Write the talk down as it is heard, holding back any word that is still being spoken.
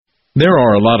There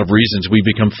are a lot of reasons we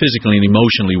become physically and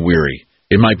emotionally weary.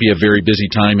 It might be a very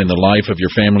busy time in the life of your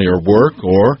family or work,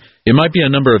 or it might be a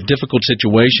number of difficult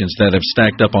situations that have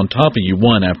stacked up on top of you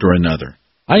one after another.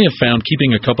 I have found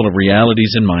keeping a couple of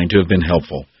realities in mind to have been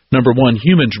helpful. Number one,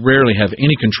 humans rarely have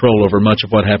any control over much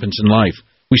of what happens in life.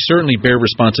 We certainly bear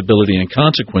responsibility and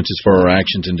consequences for our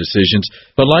actions and decisions,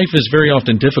 but life is very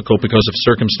often difficult because of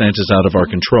circumstances out of our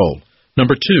control.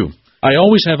 Number two, I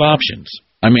always have options.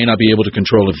 I may not be able to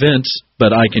control events,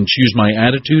 but I can choose my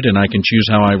attitude and I can choose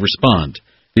how I respond.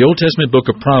 The Old Testament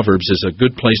book of Proverbs is a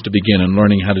good place to begin in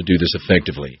learning how to do this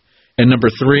effectively. And number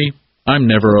three, I'm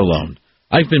never alone.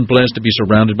 I've been blessed to be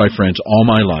surrounded by friends all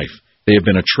my life. They have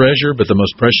been a treasure, but the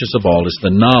most precious of all is the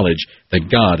knowledge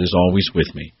that God is always with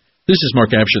me. This is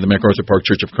Mark Absher, the MacArthur Park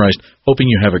Church of Christ, hoping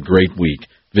you have a great week.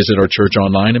 Visit our church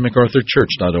online at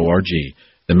macarthurchurch.org.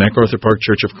 The MacArthur Park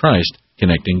Church of Christ,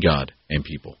 connecting God and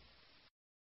people.